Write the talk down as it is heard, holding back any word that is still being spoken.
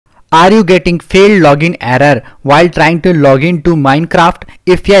Are you getting failed login error while trying to log in to Minecraft?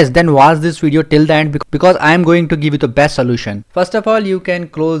 If yes, then watch this video till the end because I am going to give you the best solution. First of all, you can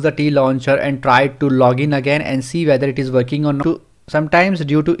close the TLauncher and try to log in again and see whether it is working or not. Sometimes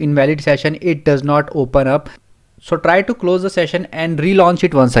due to invalid session, it does not open up. So try to close the session and relaunch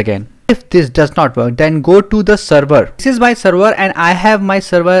it once again. If this does not work, then go to the server. This is my server and I have my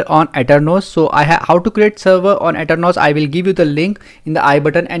server on Eternals. So I have how to create server on Eternals. I will give you the link in the I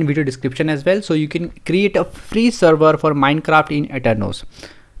button and video description as well. So you can create a free server for Minecraft in Eternals.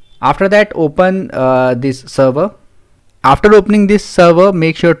 After that, open this server. After opening this server,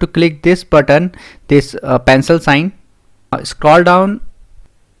 make sure to click this button, this pencil sign. Scroll down.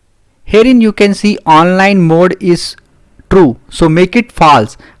 Herein you can see online mode is true, so make it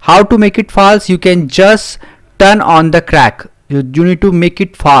false. How to make it false? You can just turn on the crack. You need to make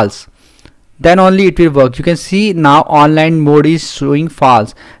it false, then only it will work. You can see now online mode is showing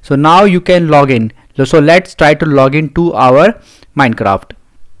false, so now you can log in. So let's try to log in to our Minecraft.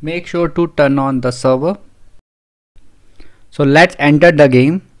 Make sure to turn on the server. So let's enter the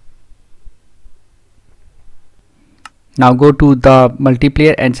game. Now go to the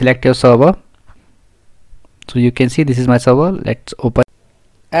multiplayer and select your server. So you can see this is my server. Let's open.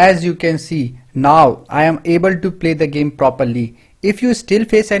 As you can see, now I am able to play the game properly. If you still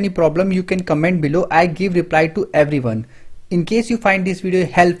face any problem, you can comment below. I give reply to everyone. In case you find this video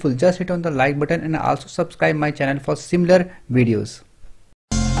helpful, just hit on the like button and also subscribe my channel for similar videos.